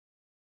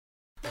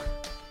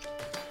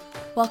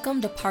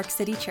Welcome to Park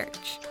City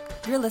Church.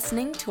 You're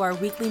listening to our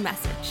weekly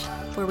message,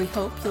 where we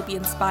hope you'll be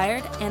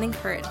inspired and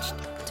encouraged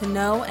to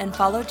know and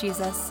follow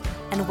Jesus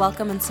and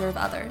welcome and serve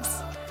others.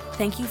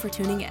 Thank you for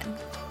tuning in.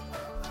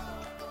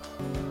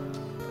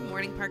 Good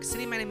morning, Park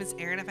City. My name is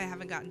Erin. If I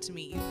haven't gotten to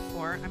meet you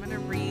before, I'm going to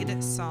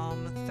read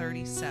Psalm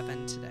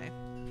 37 today.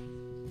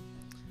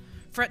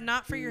 Fret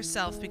not for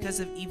yourself because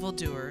of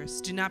evildoers.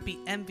 Do not be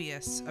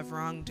envious of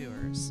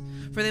wrongdoers,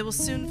 for they will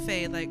soon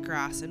fade like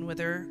grass and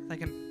wither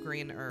like a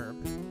green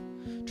herb.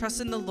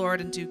 Trust in the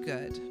Lord and do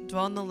good.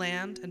 Dwell in the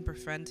land and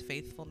befriend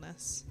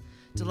faithfulness.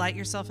 Delight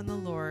yourself in the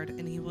Lord,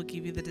 and he will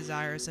give you the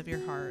desires of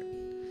your heart.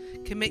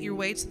 Commit your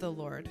way to the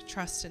Lord.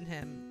 Trust in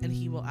him, and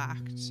he will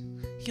act.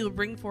 He will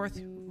bring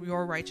forth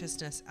your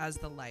righteousness as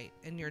the light,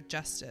 and your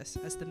justice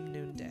as the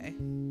noonday.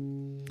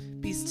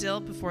 Be still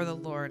before the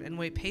Lord, and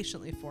wait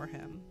patiently for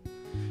him.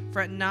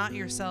 Fret not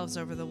yourselves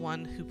over the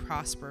one who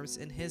prospers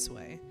in his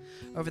way,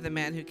 over the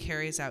man who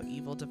carries out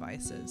evil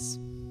devices.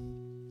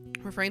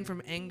 Refrain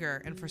from anger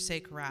and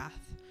forsake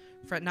wrath.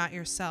 Fret not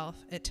yourself,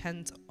 it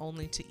tends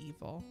only to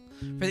evil.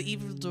 For the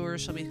evildoers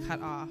shall be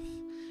cut off,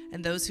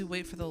 and those who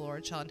wait for the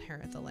Lord shall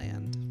inherit the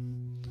land.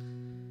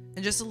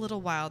 In just a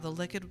little while the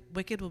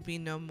wicked will be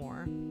no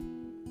more.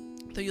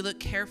 Though you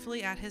look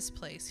carefully at his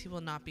place, he will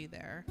not be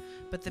there,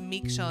 but the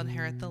meek shall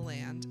inherit the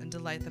land and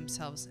delight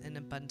themselves in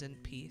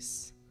abundant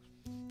peace.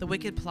 The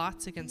wicked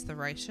plots against the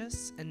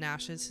righteous and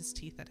gnashes his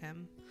teeth at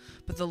him,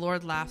 but the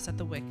Lord laughs at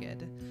the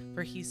wicked,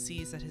 for he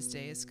sees that his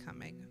day is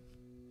coming.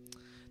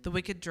 The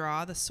wicked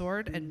draw the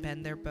sword and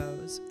bend their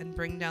bows, and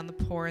bring down the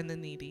poor and the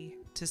needy,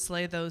 to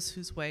slay those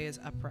whose way is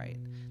upright.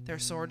 Their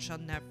sword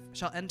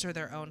shall enter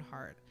their own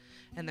heart,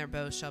 and their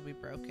bows shall be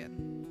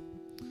broken.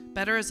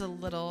 Better is a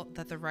little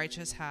that the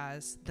righteous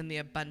has than the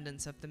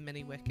abundance of the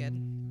many wicked.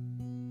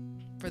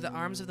 For the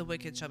arms of the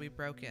wicked shall be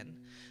broken,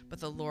 but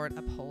the Lord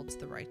upholds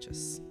the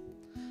righteous.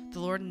 The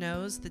Lord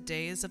knows the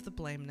days of the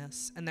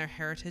blameless, and their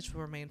heritage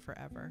will remain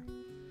forever.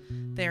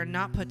 They are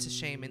not put to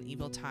shame in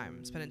evil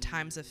times, but in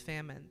times of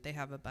famine they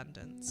have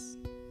abundance.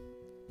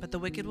 But the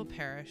wicked will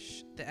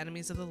perish. The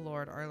enemies of the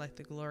Lord are like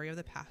the glory of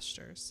the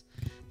pastures.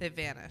 They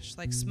vanish.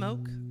 Like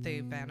smoke, they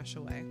vanish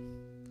away.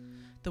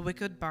 The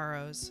wicked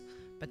borrows,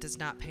 but does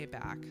not pay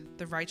back.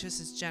 The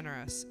righteous is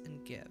generous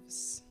and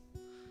gives.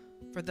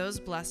 For those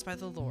blessed by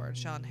the Lord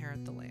shall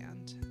inherit the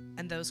land,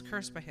 and those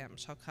cursed by him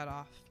shall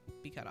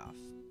be cut off.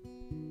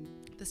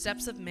 The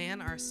steps of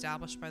man are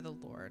established by the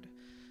Lord,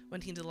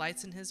 when he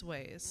delights in his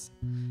ways.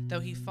 Though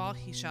he fall,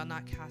 he shall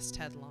not cast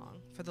headlong,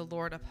 for the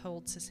Lord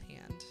upholds his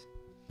hand.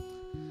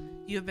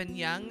 You have been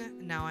young,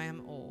 now I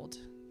am old,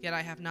 yet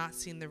I have not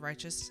seen the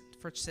righteous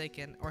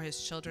forsaken, or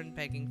his children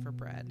begging for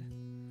bread.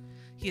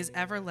 He is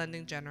ever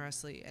lending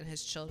generously, and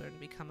his children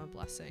become a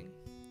blessing.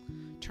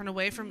 Turn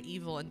away from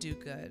evil and do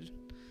good,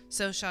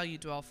 so shall you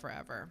dwell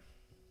forever.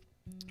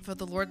 For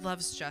the Lord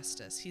loves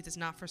justice, he does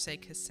not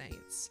forsake his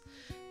saints.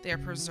 They are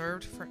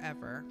preserved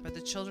forever, but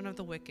the children of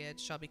the wicked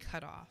shall be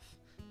cut off.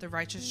 The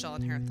righteous shall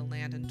inherit the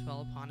land and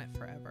dwell upon it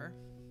forever.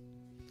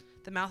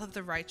 The mouth of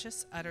the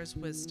righteous utters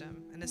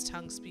wisdom, and his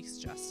tongue speaks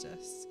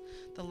justice.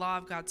 The law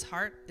of God's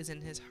heart is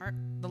in his heart.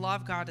 The law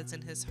of God is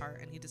in his heart,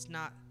 and he does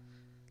not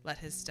let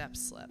his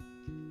steps slip.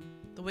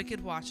 The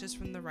wicked watches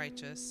from the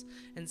righteous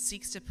and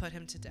seeks to put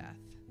him to death.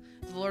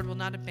 The Lord will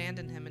not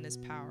abandon him in his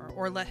power,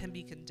 or let him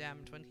be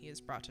condemned when he is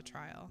brought to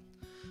trial.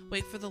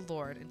 Wait for the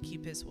Lord and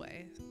keep his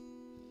way,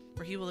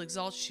 for he will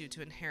exalt you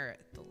to inherit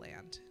the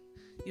land.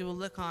 You will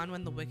look on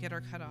when the wicked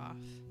are cut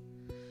off.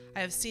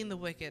 I have seen the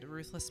wicked,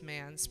 ruthless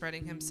man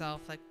spreading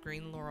himself like a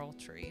green laurel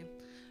tree,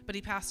 but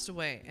he passed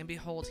away, and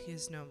behold, he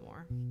is no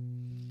more.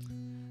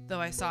 Though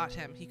I sought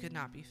him, he could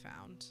not be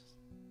found.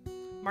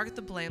 Mark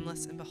the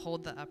blameless and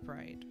behold the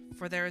upright,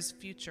 for there is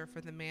future for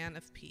the man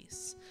of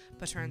peace,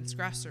 but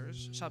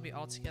transgressors shall be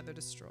altogether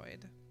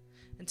destroyed,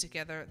 and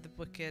together the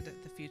wicked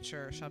the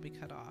future shall be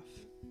cut off.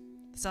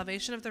 The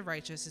salvation of the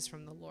righteous is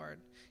from the Lord.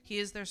 He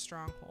is their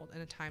stronghold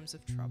in times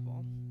of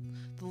trouble.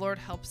 The Lord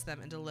helps them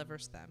and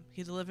delivers them.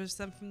 He delivers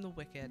them from the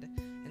wicked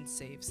and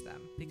saves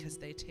them, because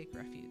they take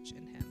refuge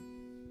in him.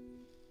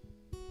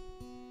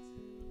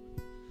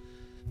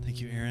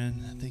 Thank you,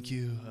 Aaron. Thank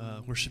you,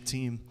 worship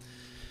team.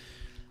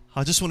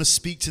 I just want to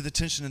speak to the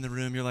tension in the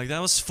room. You're like, that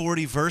was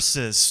 40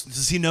 verses.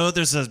 Does he know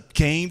there's a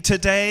game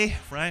today?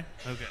 Right?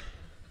 Okay.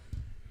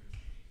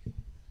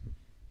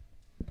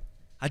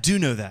 I do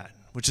know that,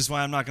 which is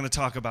why I'm not going to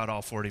talk about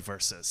all 40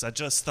 verses. I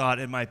just thought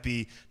it might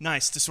be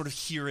nice to sort of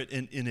hear it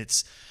in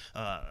its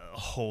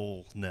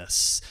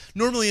wholeness.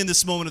 Normally in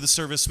this moment of the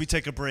service, we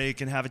take a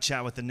break and have a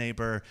chat with the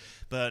neighbor,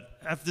 but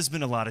there's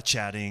been a lot of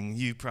chatting.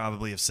 You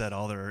probably have said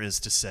all there is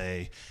to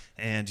say,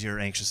 and you're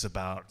anxious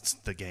about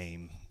the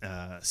game.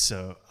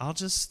 So I'll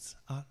just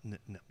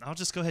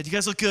go ahead. You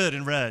guys look good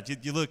in red.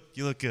 You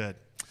look good.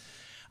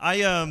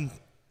 I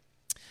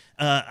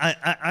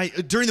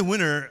during the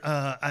winter,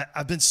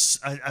 I've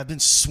been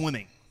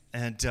swimming,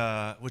 and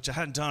which I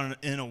hadn't done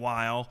in a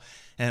while,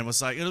 and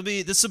was like,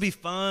 this will be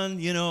fun.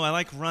 You know, I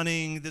like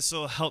running. This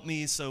will help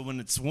me. So when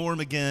it's warm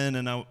again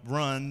and I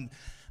run,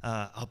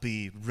 I'll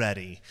be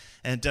ready.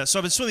 And so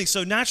I've been swimming.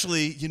 So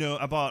naturally,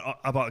 I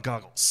bought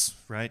goggles,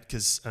 right?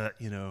 Because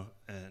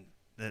and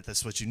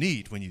that's what you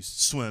need when you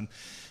swim.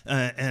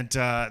 And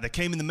they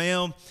came in the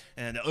mail,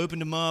 and I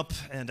opened them up,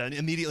 and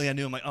immediately I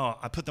knew,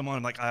 I put them on.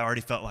 I'm like, I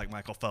already felt like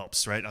Michael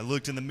Phelps, right? I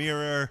looked in the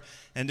mirror,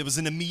 and it was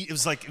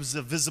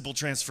a visible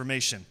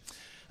transformation.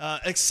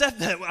 Except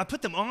that I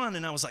put them on,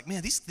 and I was like,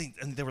 man, these things,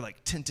 and they were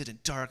like tinted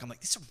and dark. I'm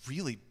like, these are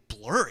really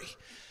blurry.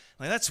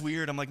 Like, that's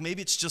weird. I'm like,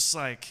 maybe it's just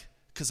like,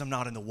 because I'm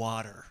not in the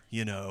water,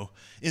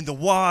 In the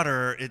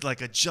water, it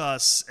like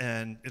adjusts,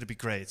 and it'll be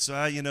great. So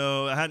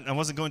I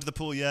wasn't going to the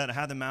pool yet. I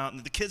had them out,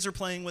 and the kids are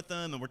playing with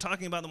them, and we're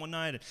talking about them one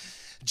night. And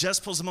Jess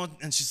pulls them on,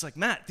 and she's like,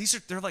 Matt,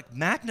 they're like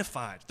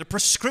magnified. They're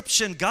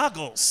prescription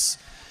goggles.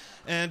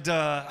 And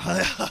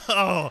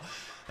oh,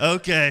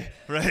 okay,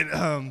 right.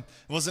 It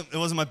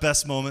wasn't my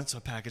best moment, so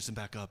I packaged them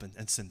back up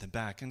and sent them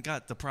back, and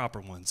got the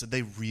proper ones. And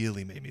they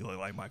really made me look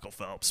like Michael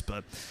Phelps,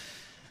 but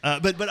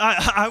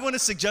I want to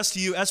suggest to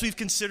you, as we've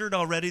considered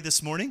already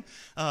this morning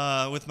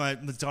with my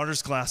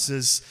daughter's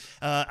classes,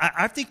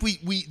 I think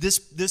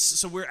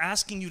so we're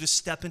asking you to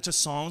step into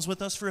Psalms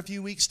with us for a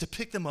few weeks, to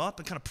pick them up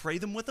and kind of pray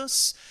them with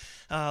us.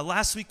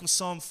 Last week was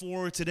Psalm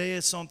 4, today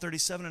is Psalm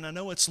 37, and I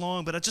know it's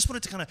long, but I just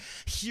wanted to kind of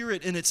hear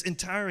it in its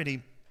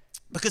entirety,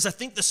 because I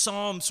think the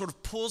psalm sort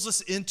of pulls us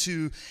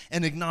into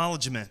an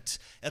acknowledgement,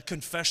 a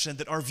confession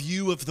that our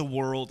view of the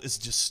world is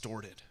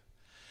distorted,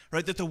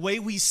 right? That the way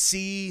we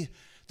see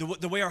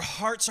the way our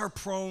hearts are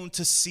prone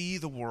to see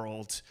the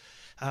world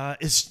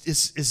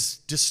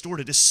is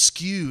distorted, is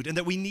skewed, and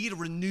that we need a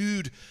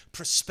renewed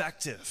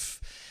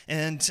perspective.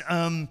 And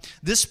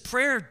this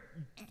prayer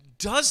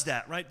does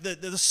that, right?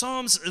 The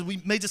Psalms,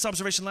 we made this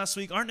observation last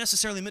week, aren't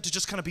necessarily meant to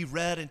just kind of be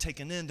read and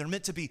taken in. They're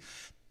meant to be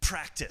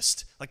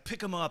practiced, like pick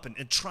them up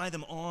and try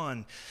them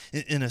on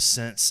in a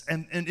sense.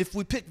 And if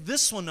we pick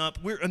this one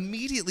up, we're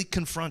immediately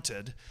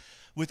confronted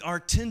with our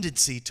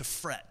tendency to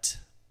fret.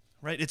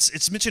 Right,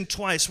 it's mentioned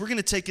twice. We're going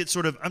to take it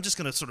I'm just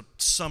going to sort of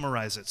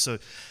summarize it, so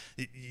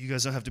you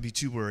guys don't have to be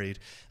too worried.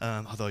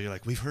 Although you're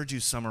like, we've heard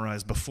you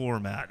summarize before,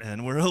 Matt,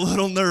 and we're a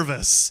little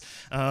nervous.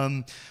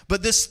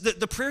 But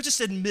the prayer just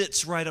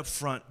admits right up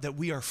front that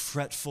we are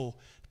fretful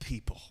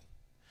people,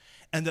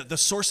 and that the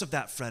source of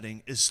that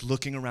fretting is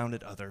looking around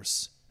at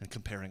others and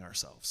comparing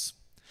ourselves.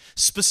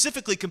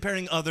 Specifically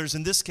comparing others,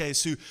 in this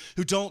case, who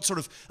don't sort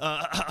of,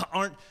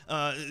 aren't,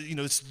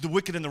 it's the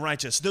wicked and the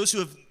righteous. Those who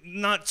have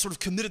not sort of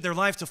committed their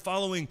life to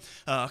following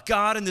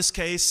God in this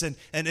case, and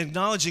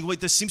acknowledging, wait,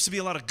 there seems to be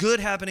a lot of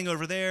good happening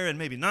over there and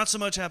maybe not so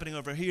much happening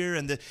over here.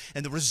 And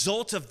the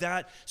result of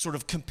that sort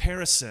of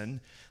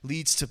comparison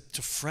leads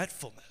to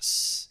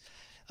fretfulness,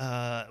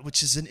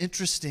 which is an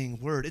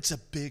interesting word. It's a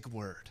big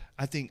word.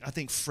 I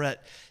think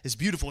fret is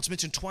beautiful. It's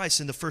mentioned twice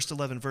in the first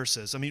 11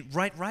 verses. I mean,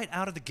 right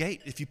out of the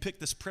gate, if you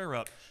pick this prayer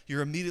up,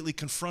 you're immediately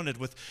confronted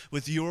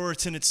with your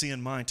tendency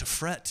in mind to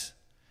fret.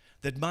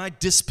 That my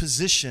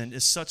disposition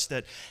is such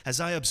that as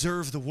I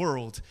observe the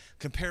world,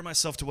 compare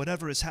myself to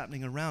whatever is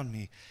happening around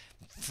me,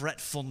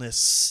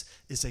 fretfulness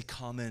is a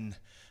common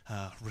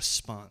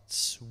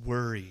response.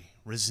 Worry,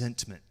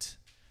 resentment.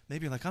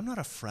 Maybe you're like, I'm not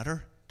a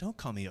fretter. Don't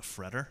call me a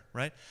fretter,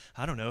 right?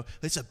 I don't know.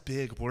 It's a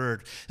big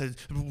word.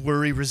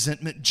 Worry,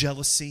 resentment,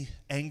 jealousy,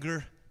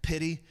 anger,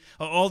 pity,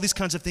 all these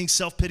kinds of things,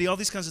 self-pity, all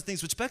these kinds of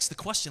things, which begs the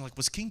question, like,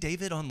 was King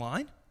David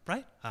online?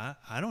 Right?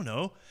 I don't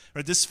know.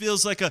 Right? This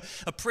feels like a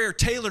prayer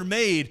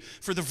tailor-made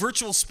for the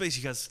virtual space.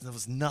 You guys, there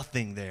was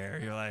nothing there.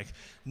 You're like,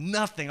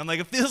 nothing. I'm like,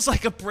 it feels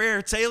like a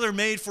prayer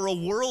tailor-made for a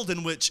world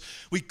in which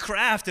we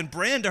craft and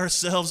brand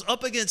ourselves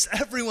up against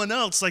everyone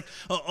else, like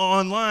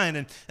online.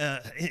 And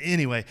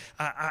anyway,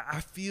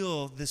 I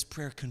feel this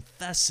prayer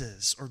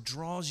confesses or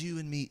draws you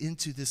and me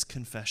into this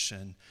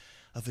confession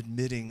of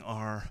admitting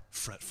our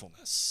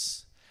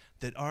fretfulness,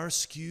 that our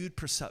skewed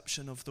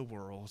perception of the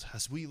world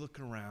as we look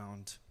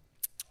around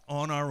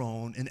on our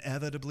own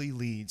inevitably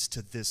leads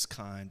to this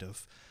kind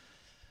of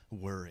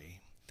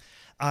worry.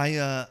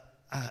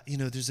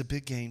 There's a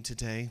big game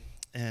today,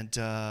 and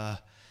I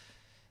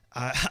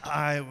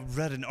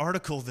read an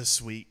article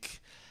this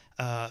week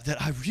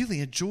that I really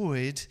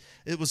enjoyed.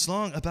 It was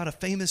long, about a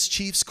famous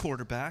Chiefs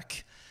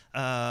quarterback,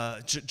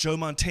 Joe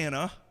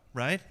Montana,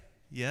 right?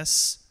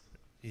 Yes,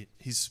 he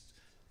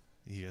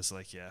is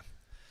like, yeah,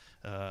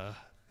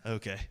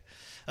 okay.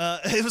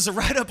 It was a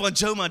write-up on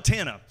Joe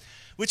Montana,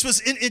 which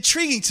was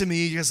intriguing to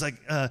me. You guys, like,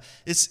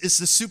 it's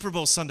the Super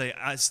Bowl Sunday.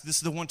 This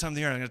is the one time of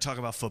the year I'm going to talk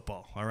about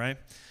football, all right?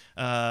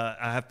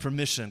 I have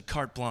permission,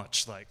 carte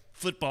blanche, like,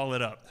 football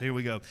it up. Here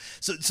we go.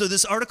 So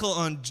this article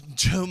on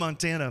Joe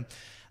Montana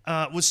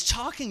was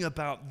talking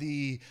about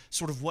the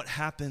sort of what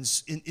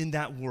happens in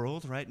that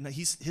world, right? And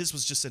his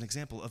was just an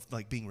example of,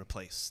 like, being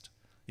replaced.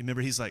 You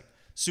remember, he's like,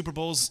 Super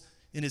Bowls,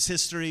 in his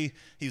history.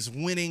 He was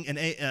winning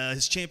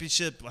his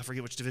championship. I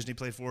forget which division he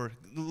played for.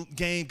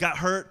 Game, got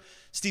hurt.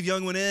 Steve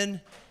Young went in,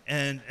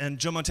 and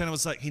Joe Montana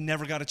was like, he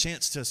never got a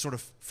chance to sort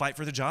of fight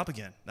for the job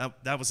again.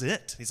 That was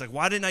it. He's like,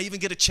 why didn't I even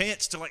get a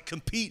chance to like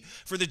compete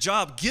for the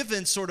job,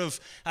 given sort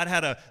of I'd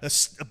had a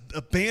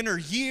banner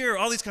year,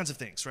 all these kinds of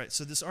things, right?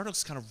 So this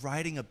article's kind of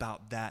writing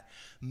about that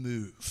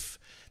move,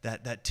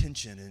 that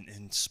tension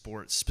in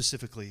sports,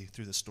 specifically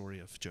through the story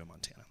of Joe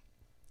Montana.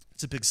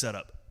 It's a big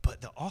setup.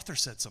 But the author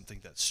said something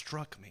that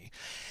struck me.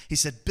 He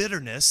said,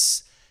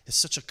 bitterness is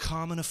such a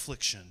common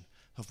affliction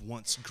of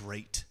once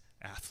great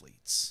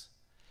athletes,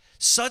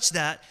 such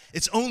that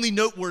it's only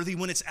noteworthy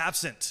when it's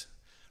absent,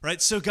 right?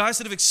 So guys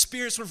that have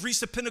experienced, sort of reached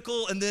the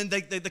pinnacle, and then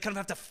they kind of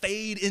have to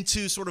fade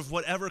into sort of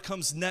whatever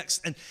comes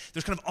next, and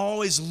they're kind of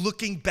always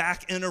looking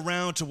back and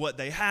around to what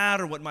they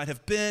had or what might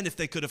have been, if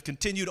they could have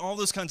continued, all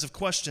those kinds of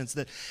questions,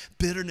 that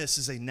bitterness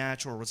is a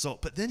natural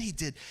result. But then he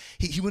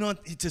went on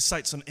to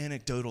cite some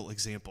anecdotal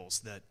examples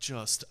that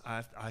just,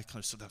 I kind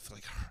of sort of feel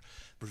like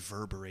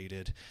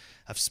reverberated.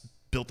 I've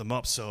built them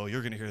up, so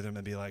you're going to hear them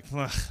and be like,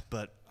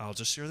 but I'll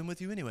just share them with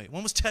you anyway.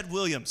 One was Ted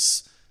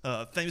Williams,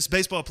 famous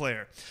baseball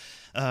player.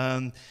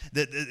 That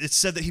it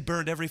said that he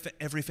burned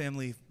every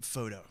family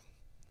photo.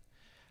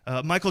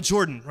 Michael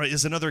Jordan, right,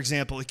 is another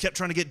example. He kept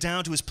trying to get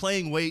down to his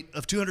playing weight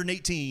of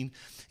 218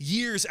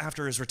 years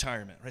after his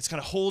retirement. Right, it's kind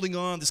of holding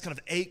on, this kind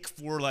of ache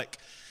for like,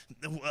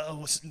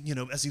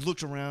 as he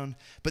looked around.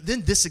 But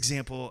then this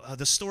example,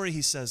 the story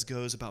he says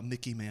goes about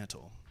Mickey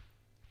Mantle,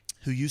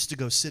 who used to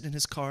go sit in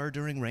his car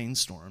during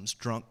rainstorms,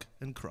 drunk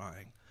and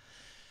crying,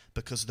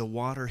 because the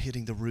water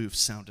hitting the roof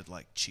sounded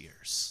like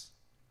cheers.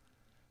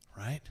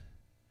 Right?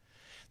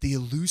 The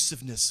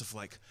elusiveness of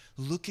like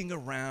looking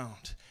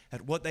around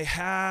at what they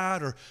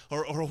had or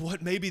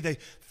what maybe they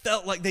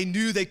felt like they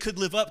knew they could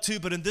live up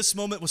to, but in this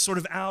moment was sort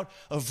of out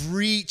of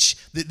reach,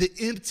 the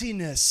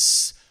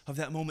emptiness of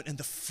that moment and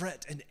the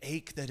fret and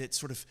ache that it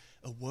sort of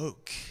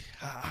awoke,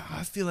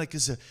 I feel like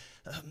is a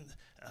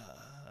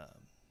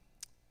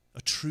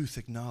truth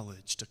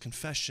acknowledged, a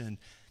confession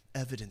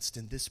evidenced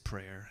in this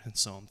prayer in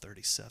Psalm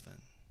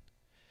 37.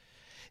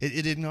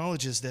 It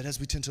acknowledges that as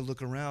we tend to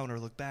look around or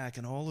look back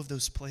in all of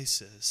those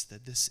places,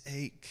 that this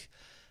ache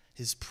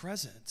is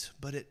present,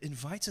 but it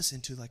invites us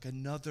into like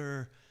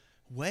another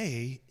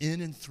way in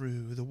and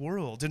through the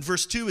world. In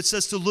verse 2, it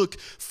says to look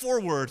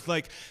forward,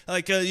 like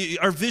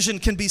our vision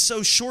can be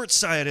so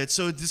short-sighted.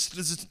 So this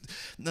is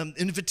an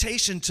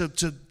invitation to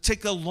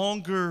take a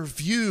longer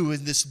view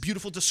in this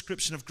beautiful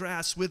description of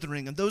grass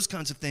withering and those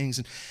kinds of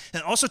things.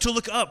 And also to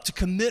look up, to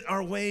commit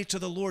our way to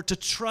the Lord, to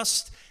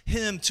trust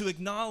Him, to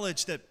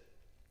acknowledge that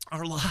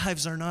our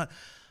lives are not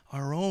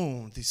our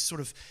own, these sort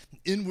of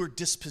inward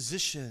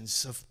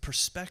dispositions of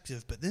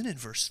perspective. But then in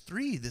verse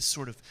 3, this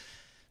sort of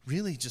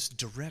really just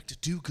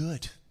direct, do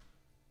good.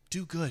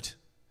 Do good.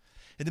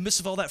 In the midst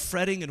of all that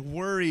fretting and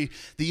worry,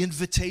 the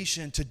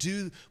invitation to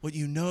do what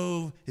you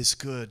know is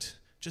good.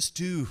 Just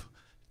do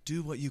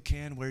what you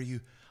can where you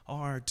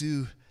are.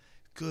 Do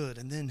good.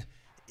 And then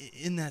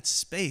in that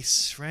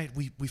space, right,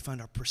 we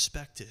find our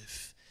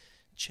perspective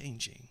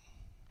changing.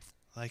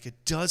 Like it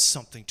does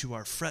something to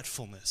our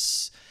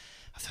fretfulness.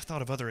 I've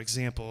thought of other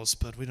examples,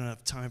 but we don't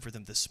have time for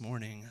them this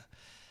morning.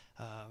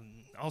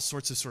 All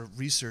sorts of sort of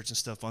research and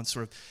stuff on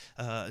sort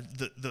of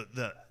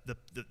the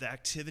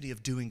activity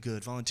of doing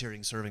good,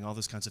 volunteering, serving, all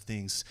those kinds of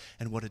things,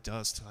 and what it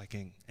does to like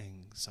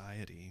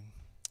anxiety,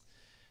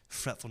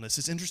 fretfulness.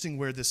 It's interesting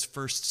where this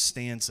first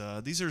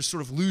stanza, these are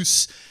sort of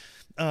loose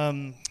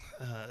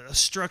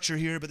structure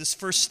here, but this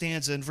first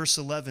stanza in verse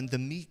 11, the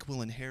meek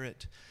will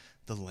inherit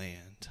the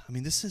land. I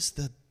mean, this is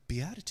the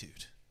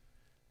Beatitude.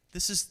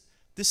 This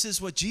is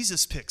what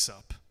Jesus picks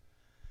up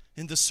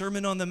in the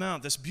Sermon on the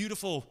Mount, this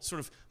beautiful sort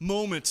of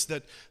moment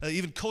that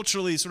even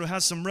culturally sort of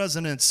has some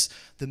resonance.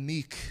 The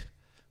meek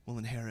will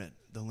inherit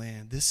the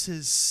land. This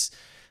is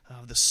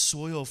the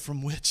soil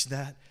from which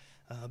that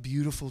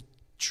beautiful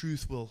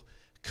truth will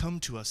come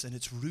to us, and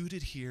it's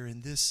rooted here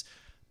in this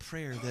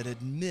prayer that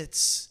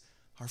admits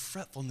our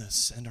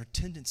fretfulness and our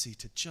tendency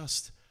to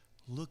just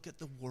look at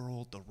the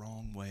world the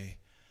wrong way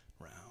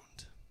round.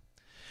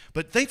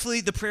 But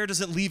thankfully, the prayer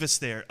doesn't leave us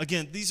there.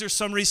 Again, these are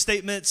summary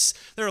statements.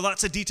 There are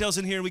lots of details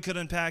in here we could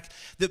unpack.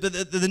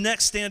 The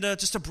next stanza,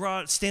 just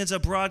a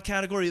broad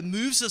category. It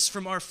moves us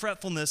from our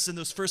fretfulness in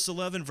those first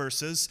 11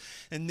 verses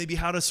and maybe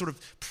how to sort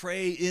of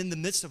pray in the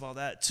midst of all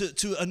that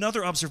to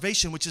another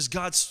observation, which is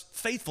God's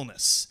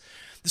faithfulness.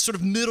 This sort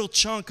of middle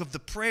chunk of the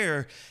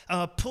prayer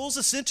pulls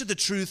us into the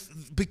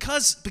truth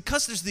because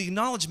there's the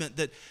acknowledgement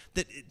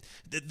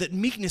that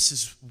meekness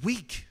is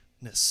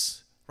weakness.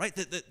 Right,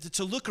 that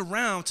to look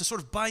around, to sort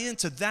of buy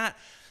into that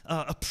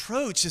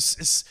approach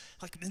is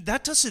like,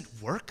 that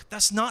doesn't work.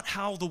 That's not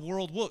how the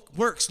world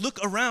works. Look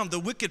around, the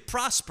wicked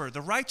prosper, the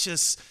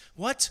righteous,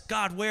 what?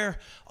 God, where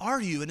are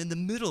you? And in the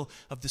middle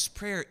of this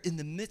prayer, in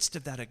the midst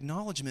of that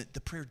acknowledgement, the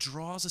prayer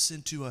draws us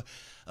into a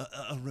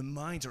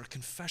reminder, a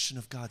confession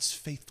of God's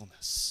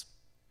faithfulness.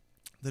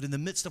 That in the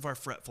midst of our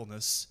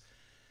fretfulness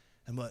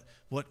and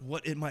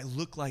what it might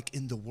look like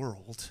in the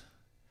world,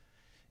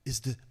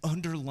 is the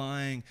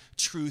underlying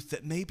truth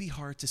that may be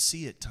hard to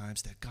see at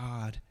times, that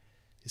God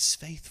is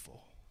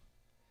faithful.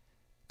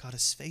 God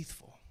is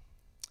faithful.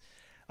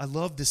 I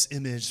love this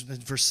image in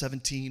verse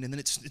 17, and then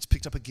it's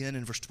picked up again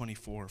in verse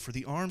 24. For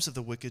the arms of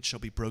the wicked shall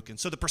be broken.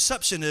 So the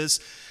perception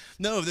is,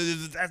 no,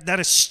 that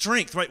is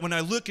strength, right? When I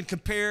look and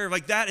compare,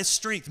 like that is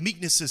strength.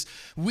 Meekness is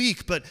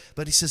weak, but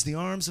he says the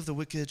arms of the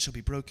wicked shall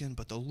be broken,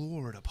 but the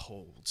Lord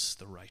upholds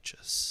the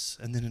righteous.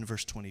 And then in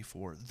verse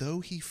 24,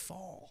 though he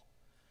fall,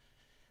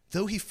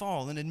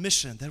 an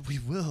admission that we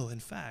will,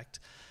 in fact,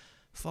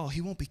 fall,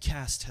 he won't be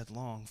cast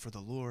headlong, for the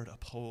Lord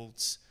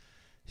upholds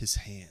his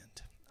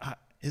hand.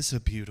 It's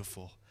a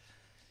beautiful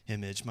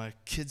image. My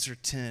kids are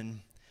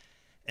 10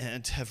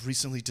 and have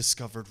recently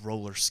discovered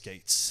roller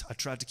skates. I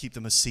tried to keep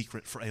them a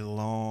secret for a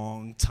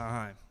long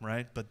time,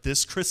 right? But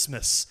this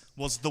Christmas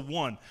was the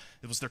one.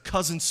 It was their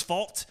cousin's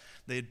fault.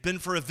 They had been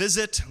for a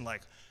visit. I'm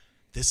like,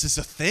 this is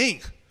a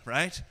thing,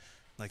 right?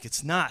 Like,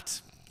 it's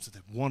not. So they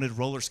wanted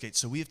roller skates.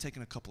 So we have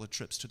taken a couple of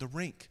trips to the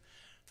rink.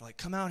 They're like,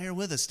 come out here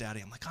with us,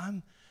 Daddy. I'm like,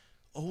 I'm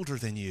older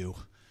than you.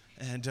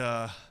 And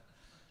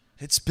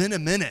it's been a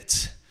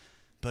minute.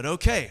 But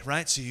okay,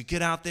 right? So you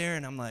get out there,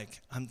 and I'm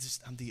like, I'm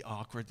the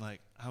awkward,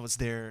 like, I was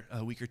there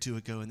a week or two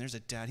ago, and there's a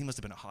dad. He must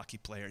have been a hockey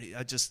player.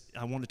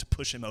 I wanted to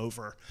push him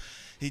over.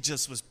 He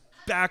just was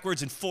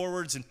backwards and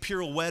forwards and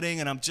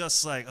pirouetting, and I'm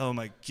just like, oh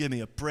my, give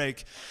me a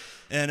break.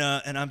 And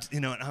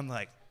I'm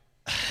like,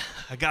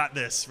 I got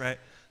this, right?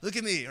 Look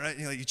at me, right?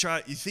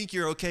 You think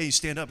you're okay, you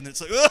stand up, and then it's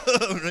like,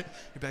 oh, right?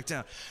 You're back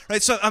down,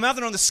 right? So I'm out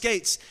there on the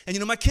skates,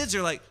 and my kids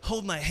are like,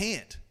 hold my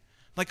hand.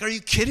 Like, are you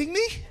kidding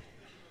me?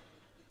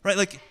 Right?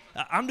 Like,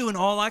 I'm doing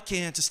all I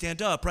can to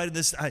stand up, right? And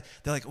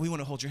they're like, we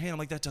want to hold your hand. I'm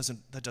like, that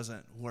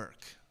doesn't work,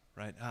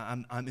 right?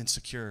 I'm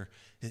insecure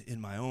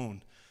in my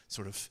own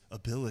sort of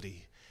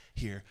ability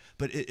here.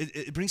 But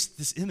it brings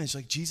this image,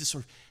 like Jesus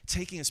sort of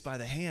taking us by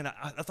the hand.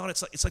 I thought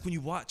it's like when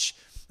you watch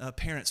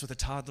parents with a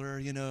toddler,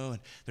 and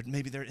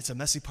maybe it's a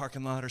messy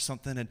parking lot or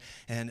something,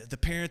 and the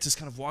parent is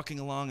kind of walking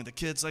along, and the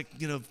kid's like,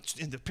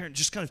 and the parent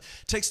just kind of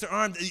takes their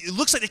arm. It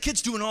looks like the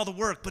kid's doing all the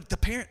work, but the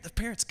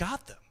parent's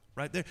got them.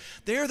 Right?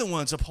 They're the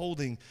ones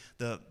upholding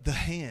the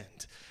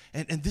hand.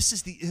 And this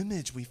is the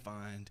image we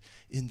find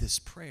in this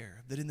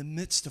prayer, that in the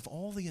midst of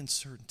all the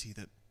uncertainty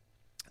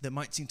that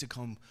might seem to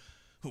come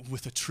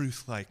with a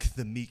truth like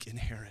the meek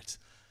inherit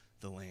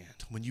the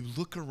land, when you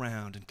look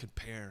around and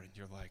compare and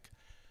you're like,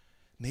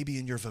 maybe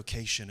in your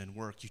vocation and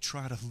work, you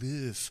try to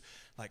live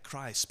like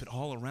Christ, but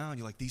all around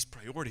you, like, these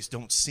priorities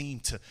don't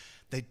seem to,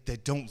 they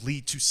don't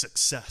lead to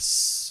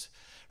success.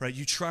 Right,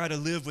 you try to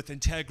live with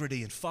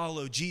integrity and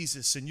follow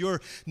Jesus in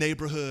your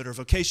neighborhood or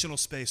vocational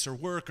space or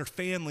work or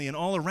family, and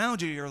all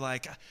around you, you're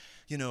like,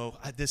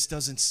 this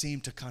doesn't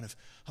seem to kind of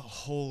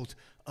hold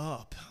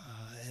up.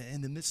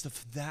 In the midst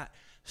of that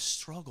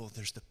struggle,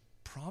 there's the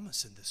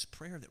promise in this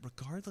prayer that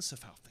regardless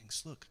of how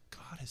things look,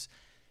 God has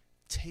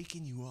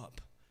taken you up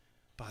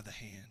by the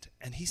hand,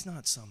 and he's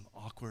not some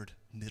awkward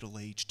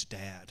middle-aged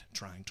dad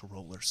trying to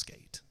roller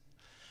skate.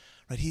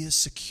 Right, he is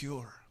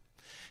secure.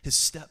 His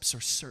steps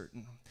are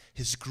certain.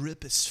 His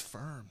grip is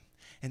firm,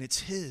 and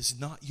it's his,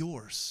 not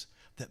yours,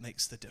 that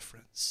makes the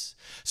difference.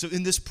 So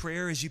in this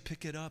prayer, as you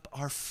pick it up,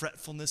 our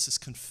fretfulness is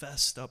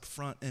confessed up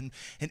front. And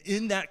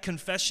in that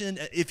confession,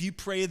 if you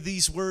pray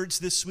these words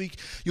this week,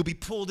 you'll be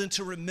pulled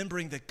into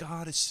remembering that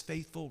God is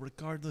faithful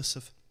regardless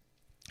of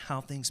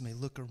how things may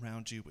look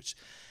around you, which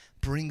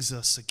brings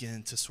us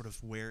again to sort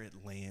of where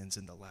it lands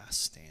in the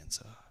last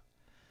stanza,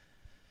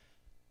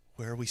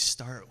 where we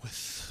start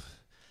with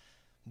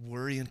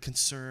worry and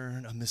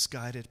concern, a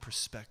misguided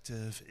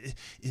perspective.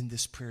 In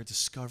this prayer,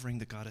 discovering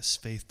that God is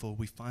faithful,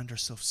 we find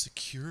ourselves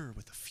secure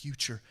with a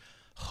future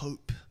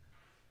hope.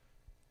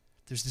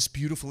 There's this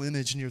beautiful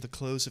image near the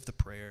close of the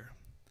prayer.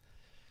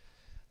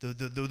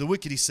 The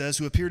wicked, he says,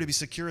 who appear to be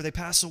secure, they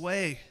pass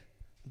away.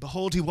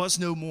 Behold, he was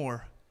no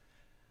more.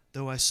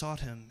 Though I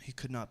sought him, he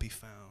could not be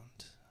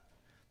found.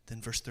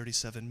 Then verse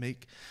 37,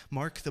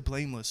 mark the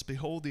blameless,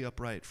 behold the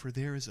upright, for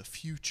there is a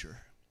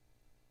future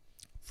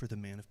for the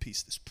man of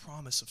peace. This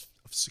promise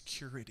of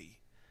security,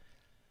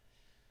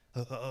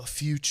 a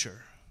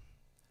future.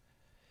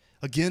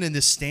 Again, in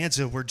this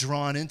stanza, we're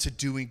drawn into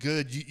doing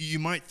good. You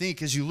might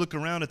think, as you look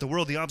around at the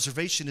world, the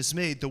observation is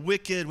made. The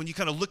wicked, when you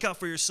kind of look out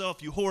for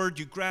yourself, you hoard,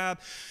 you grab,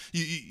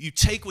 you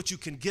take what you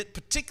can get,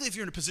 particularly if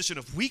you're in a position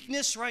of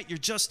weakness, right?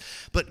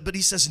 But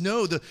he says,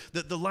 no,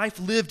 the life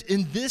lived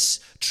in this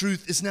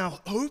truth is now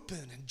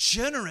open and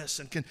generous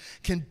and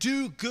can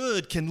do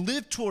good, can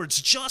live towards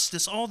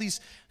justice, all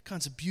these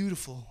kinds of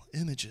beautiful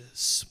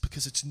images,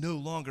 because it's no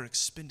longer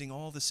expending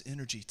all this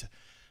energy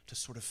to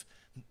sort of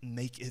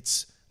make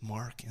its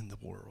mark in the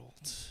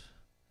world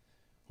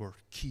or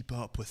keep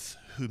up with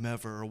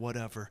whomever or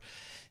whatever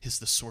is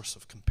the source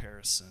of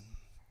comparison.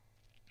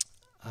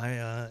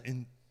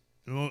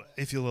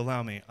 If you'll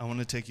allow me, I want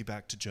to take you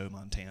back to Joe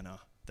Montana,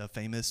 the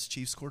famous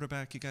Chiefs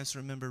quarterback. You guys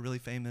remember? Really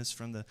famous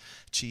from the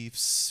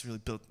Chiefs. Really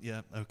built.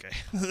 Yeah. Okay.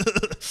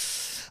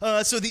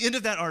 So at the end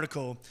of that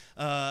article,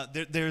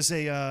 there's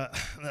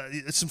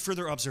some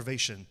further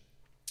observation.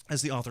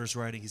 as the author is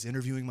writing, he's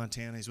interviewing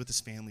Montana. He's with his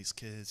family, his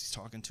kids. He's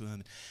talking to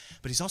him.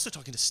 But he's also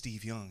talking to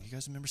Steve Young. You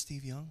guys remember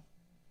Steve Young?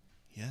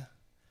 Yeah.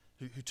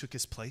 Who took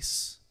his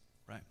place,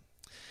 right?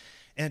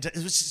 And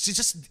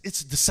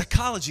it's the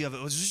psychology of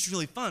it was just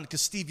really fun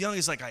because Steve Young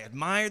is like, I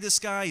admire this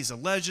guy. He's a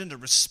legend. I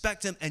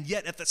respect him. And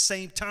yet at the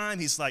same time,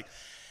 he's like,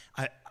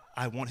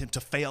 I want him to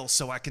fail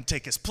so I can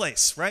take his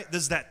place, right?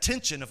 There's that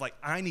tension of like,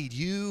 I need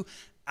you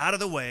out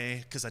of the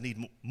way because I need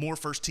more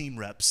first team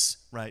reps,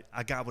 right?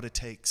 I got what it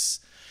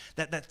takes.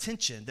 That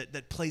tension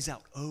that plays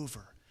out over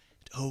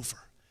and over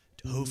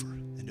and over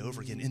and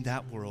over again in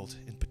that world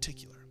in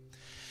particular.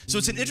 So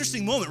it's an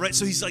interesting moment, right?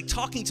 So he's like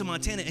talking to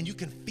Montana, and you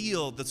can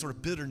feel the sort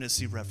of bitterness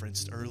he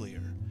referenced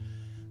earlier.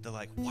 They're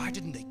like, why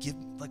didn't they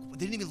they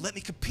didn't even let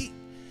me compete.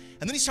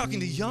 And then he's talking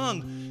to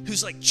Young,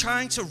 who's like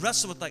trying to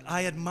wrestle with like,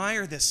 I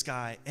admire this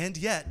guy. And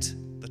yet,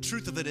 the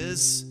truth of it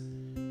is,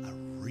 I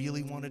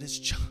really wanted his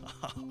job,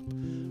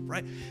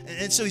 right?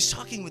 And so he's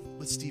talking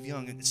with Steve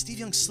Young, and Steve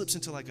Young slips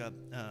into like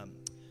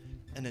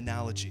an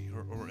analogy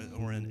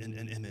or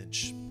an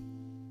image.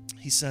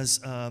 He says,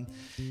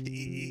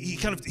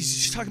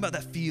 he's talking about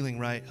that feeling,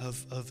 right,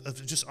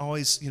 of just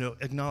always,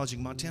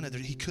 acknowledging Montana that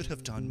he could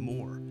have done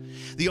more.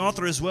 The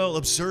author as well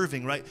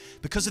observing, right,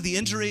 because of the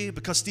injury,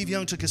 because Steve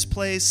Young took his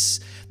place,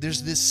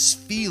 there's this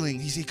feeling,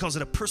 he calls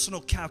it a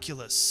personal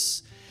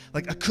calculus.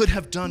 Like, I could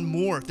have done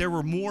more. If there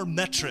were more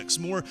metrics,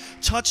 more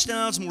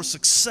touchdowns, more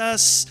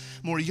success,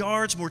 more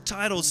yards, more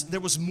titles,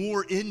 there was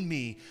more in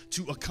me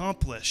to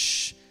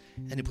accomplish,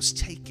 and it was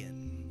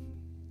taken.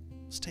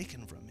 It was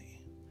taken from me.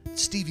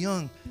 Steve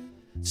Young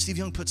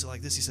puts it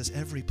like this. He says,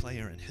 every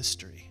player in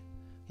history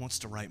wants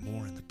to write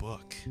more in the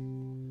book.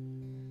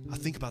 I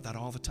think about that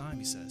all the time,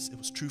 he says. It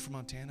was true for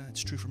Montana.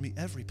 It's true for me.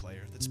 Every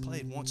player that's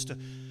played wants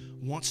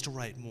to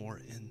write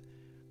more in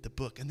the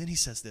book. And then he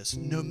says this,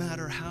 no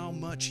matter how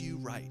much you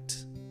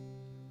write,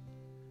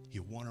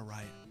 you want to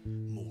write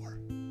more.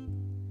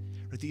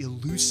 Or the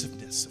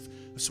elusiveness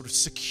of sort of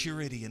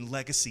security and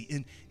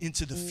legacy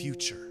into the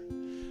future.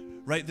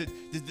 Right,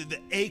 the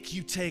ache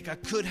you take, I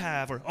could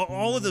have, or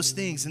all of those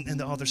things, and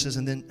the author says,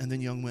 and then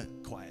Young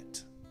went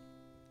quiet.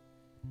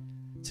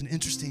 It's an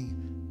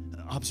interesting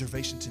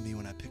observation to me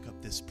when I pick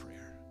up this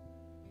prayer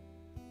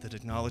that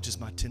acknowledges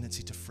my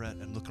tendency to fret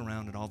and look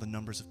around at all the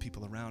numbers of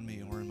people around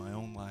me or in my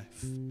own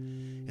life.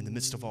 In the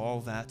midst of all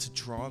that, to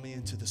draw me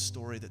into the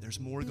story that there's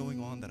more going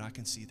on, that I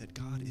can see that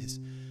God is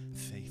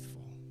faithful.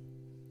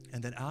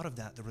 And then out of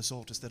that, the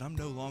result is that I'm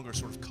no longer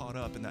sort of caught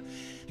up in that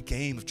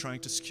game of trying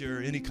to secure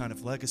any kind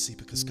of legacy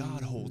because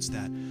God holds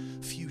that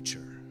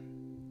future.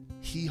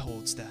 He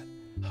holds that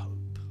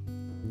hope.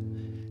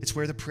 It's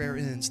where the prayer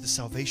ends. The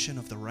salvation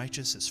of the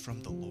righteous is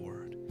from the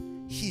Lord.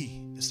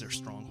 He is their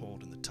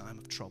stronghold in the time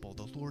of trouble.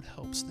 The Lord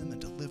helps them and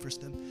delivers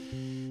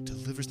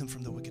them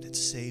from the wicked and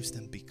saves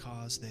them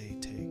because they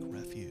take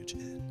refuge in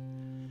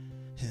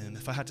Him.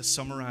 If I had to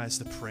summarize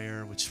the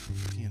prayer, which,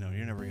 you're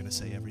never going to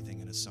say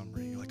everything in a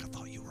summary. You're like, I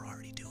thought you were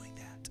already doing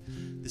that.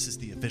 This is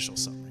the official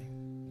summary.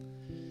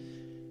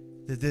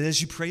 That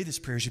as you pray this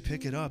prayer, as you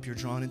pick it up, you're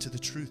drawn into the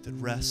truth that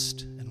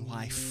rest and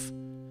life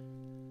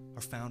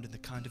are found in the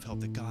kind of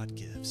help that God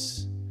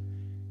gives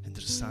and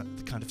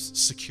the kind of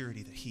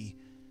security that He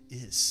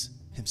is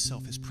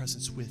Himself, His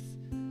presence with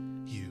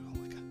you,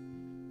 like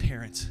a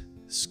parent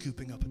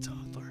scooping up a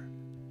toddler.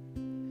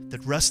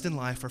 That rest and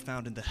life are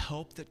found in the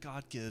help that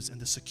God gives and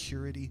the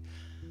security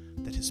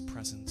that His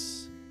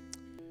presence.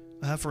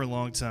 I have for a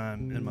long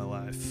time in my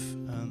life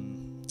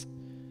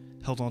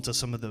held on to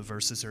some of the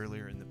verses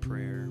earlier in the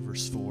prayer.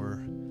 Verse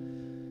 4,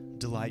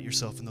 delight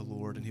yourself in the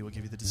Lord and He will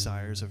give you the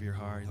desires of your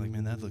heart. You're like,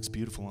 man, that looks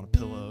beautiful on a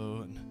pillow,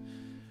 and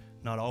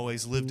not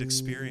always lived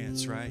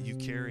experience, right? You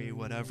carry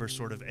whatever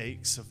sort of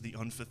aches of the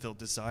unfulfilled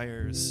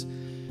desires.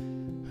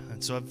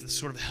 And so I've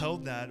sort of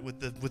held that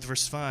with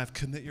verse 5,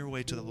 commit your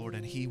way to the Lord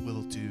and He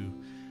will do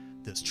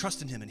this.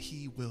 Trust in Him and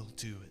He will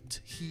do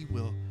it. He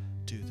will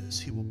do this.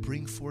 He will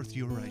bring forth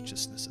your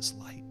righteousness as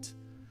light,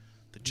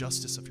 the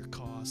justice of your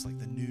cause like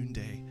the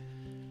noonday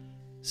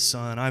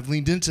sun. I've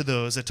leaned into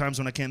those at times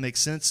when I can't make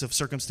sense of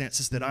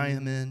circumstances that I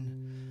am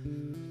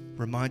in,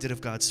 reminded of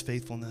God's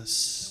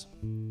faithfulness.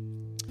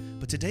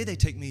 But today they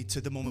take me to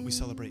the moment we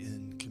celebrate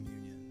in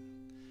communion.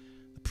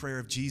 The prayer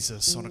of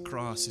Jesus on a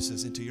cross who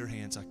says, into your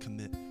hands I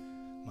commit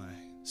my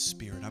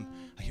spirit.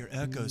 I hear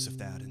echoes of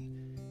that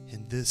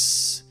in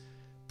this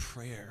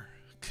prayer.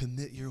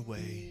 Commit your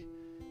way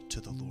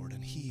to the Lord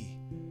and He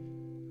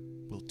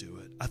will do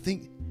it. I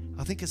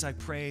think as I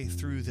pray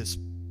through this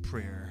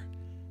prayer,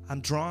 I'm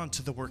drawn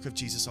to the work of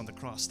Jesus on the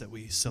cross that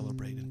we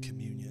celebrate in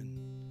communion.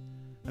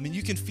 I mean,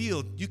 you could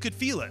feel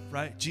it,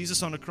 right?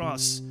 Jesus on the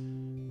cross,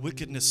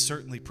 wickedness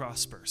certainly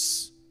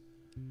prospers.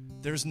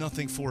 There's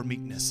nothing for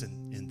meekness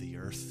in the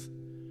earth.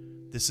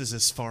 This is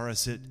as far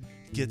as it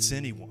gets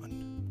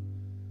anyone,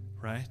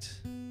 right?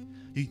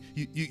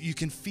 You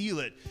can feel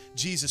it.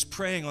 Jesus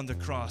praying on the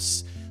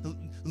cross,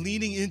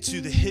 leaning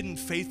into the hidden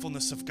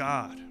faithfulness of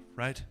God,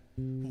 right?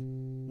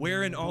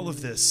 Where in all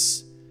of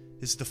this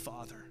is the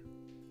Father?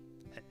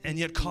 And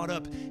yet caught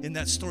up in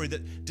that story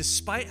that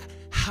despite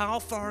how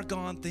far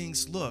gone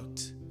things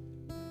looked,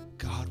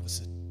 God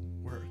was at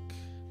work.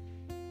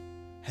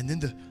 And then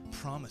the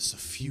promise of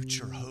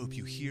future hope.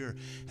 You hear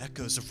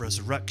echoes of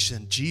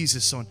resurrection,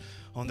 Jesus on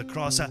the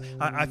cross.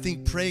 I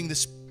think praying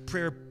this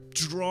prayer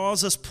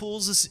draws us,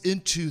 pulls us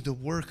into the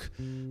work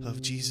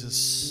of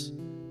Jesus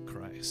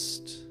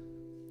Christ.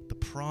 The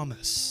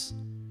promise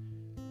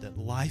that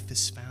life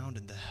is found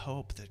in the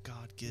help that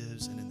God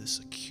gives and in the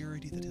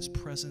security that his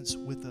presence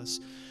with us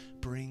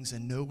brings.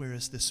 And nowhere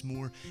is this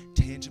more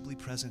tangibly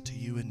present to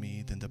you and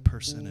me than the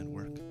person and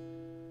work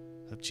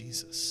of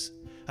Jesus.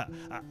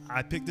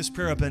 I picked this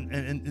prayer up and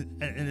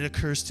it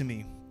occurs to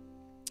me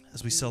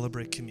as we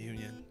celebrate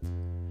communion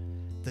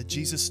that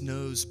Jesus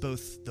knows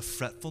both the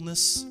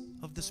fretfulness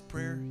of this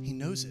prayer, he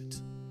knows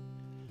it,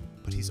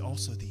 but he's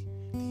also the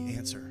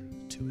answer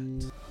to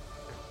it.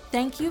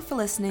 Thank you for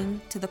listening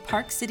to the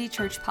Park City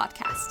Church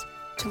podcast.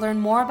 To learn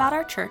more about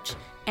our church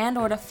and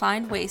or to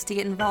find ways to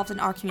get involved in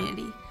our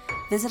community,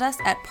 visit us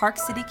at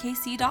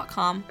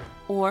parkcitykc.com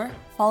or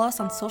follow us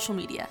on social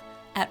media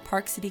at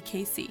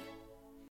parkcitykc.